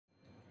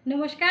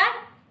নমস্কার।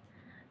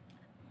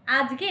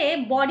 আজকে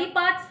body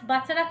parts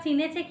বাচ্চারা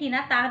চিনেছে কিনা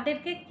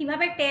তাদেরকে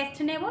কিভাবে টেস্ট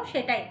নেব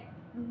সেটাই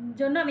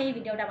জন্য আমি এই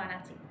ভিডিওটা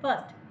বানাচ্ছি।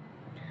 ফার্স্ট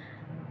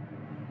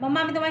মাম্মা,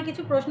 আমি তোমায়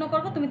কিছু প্রশ্ন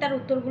করব, তুমি তার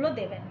উত্তরগুলো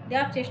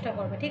দেওয়ার চেষ্টা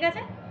করবে, ঠিক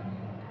আছে?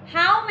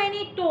 How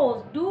many টোজ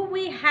do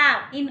we have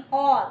in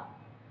all?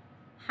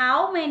 How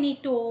many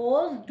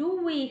টোজ do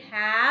we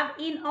have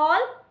in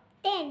all?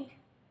 10.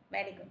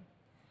 Very good.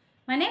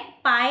 মানে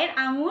পায়ের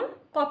আঙুল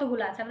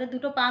কতগুলো আছে, আমাদের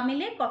দুটো পা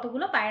মিলে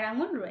কতগুলো পায়ের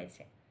আঙুল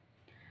রয়েছে।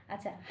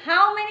 আচ্ছা,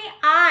 how many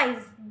eyes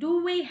do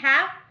we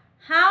have?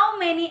 How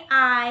many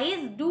eyes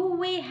do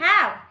we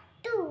have?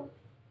 2.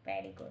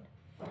 Very good.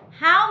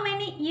 How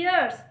many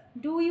years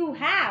do you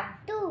have?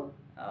 2.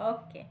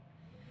 ওকে,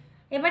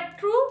 এবার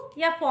ট্রু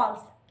ইয়া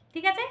ফলস,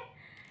 ঠিক আছে,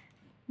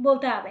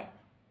 বলতে হবে।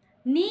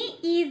 নি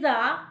is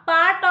a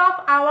part of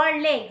our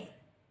legs.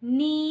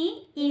 নি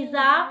is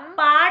a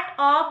part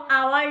of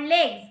our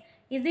legs.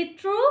 Is it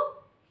true?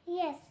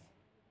 Yes.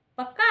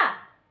 Pakka?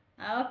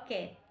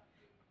 Okay.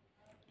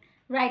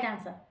 Right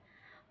answer.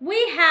 We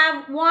have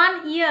 1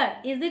 ear.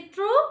 Is it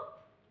true?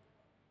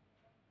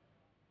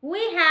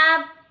 We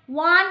have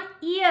 1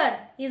 ear.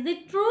 Is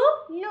it true?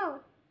 No.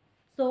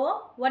 So,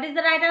 what is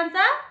the right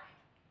answer?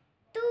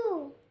 2.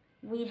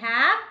 We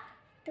have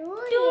 2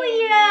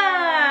 ears.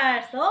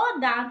 ears. So,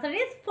 the answer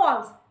is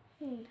false.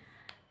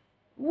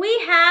 We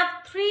have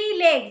 3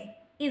 legs.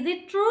 Is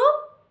it true?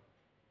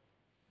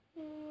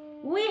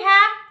 We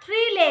have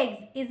 3 legs.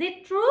 Is it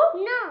true?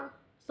 No.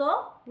 So,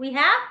 we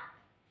have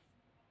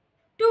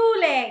 2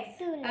 legs.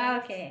 2 legs.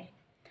 Okay.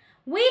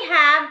 We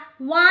have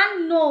 1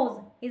 nose.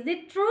 Is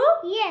it true?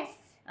 Yes.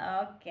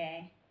 Okay.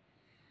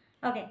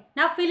 Okay.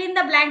 Now fill in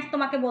the blanks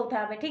তোমাকে বলতে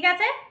হবে, ঠিক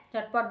আছে?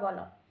 চটপট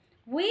বলো।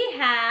 We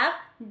have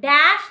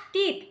dash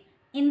teeth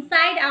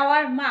inside our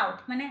mouth.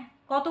 মানে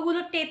কতগুলো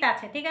teeth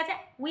আছে, ঠিক আছে?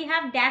 We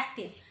have dash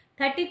teeth.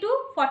 32,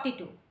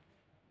 42.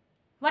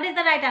 What is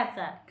the right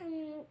answer?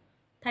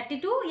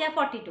 32 or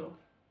 42?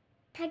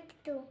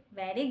 32.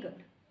 Very good.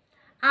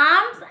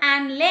 Arms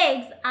and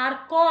legs are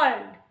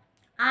called.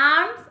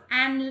 Arms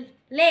and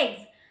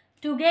legs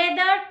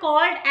together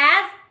called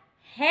as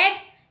head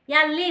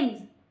or limbs?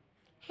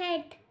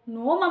 Head.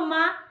 No,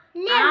 mama.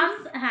 Limbs.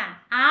 Arms, হ্যাঁ,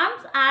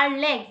 arms আর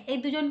legs এই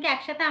দুজনকে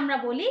একসাথে আমরা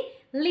বলি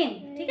limb,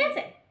 ঠিক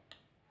আছে?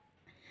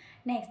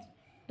 Next,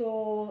 তো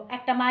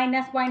একটা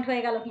মাইনাস পয়েন্ট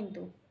হয়ে গেল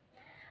কিন্তু।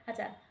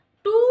 আচ্ছা,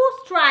 2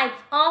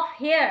 stripes of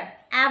hair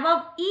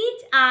above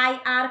each eye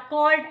are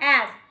called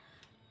as?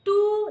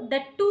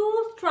 The two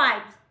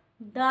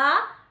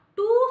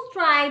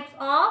stripes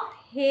of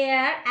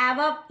hair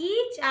above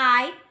each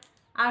eye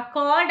are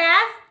called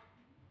as?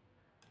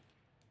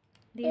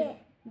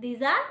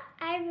 These are?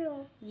 Eyebrow.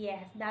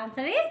 Yes, the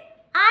answer is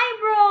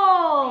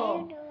eyebrow.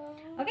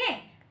 Okay,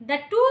 the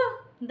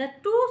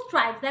two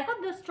stripes, দেখো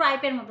দু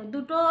স্ট্রাইপের মতো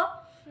দুটো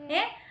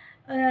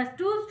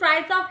two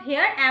stripes of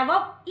hair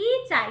above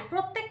each eye,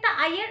 প্রত্যেকটা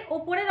আইয়ের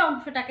ওপরের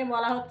অংশটাকে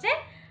বলা হচ্ছে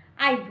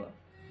eyebrow.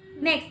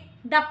 Next,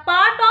 the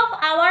part of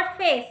our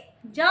face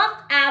just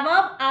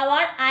above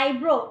our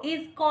eyebrow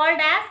is called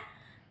as?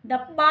 The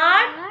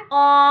part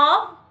of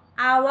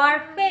our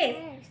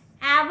face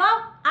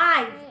above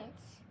eyes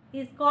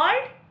is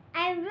called?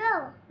 Eyebrow.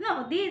 No,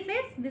 this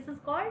is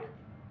called?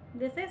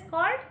 This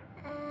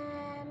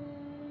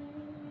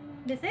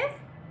is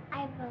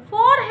Eyebrow.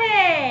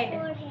 forehead.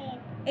 Forehead.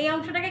 এই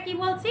অংশটাকে কি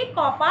বলছি?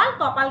 কপাল।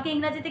 কপালকে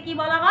ইংরেজিতে কি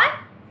বলা হয়?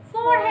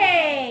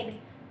 forehead.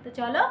 তো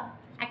চলো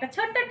একটা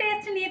ছোট্ট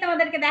টেস্ট নিয়ে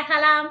তোমাদেরকে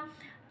দেখালাম।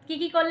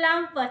 কি করলাম?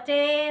 ফার্স্টে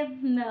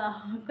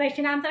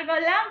কোয়েশ্চেন আনসার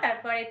করলাম,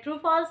 তারপরে ট্রু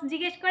ফলস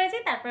জিজ্ঞেস করেছি,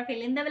 তারপর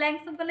ফিল ইন দ্য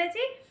ব্ল্যাঙ্কস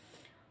বলেছি।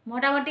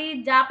 মোটামুটি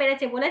যা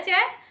পেরেছে বলেছে।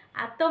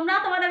 আর তোমরা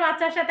তোমাদের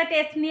বাচ্চার সাথে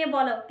টেস্ট নিয়ে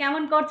বলো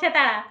কেমন করছে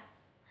তারা।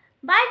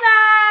 Bye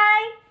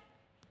bye.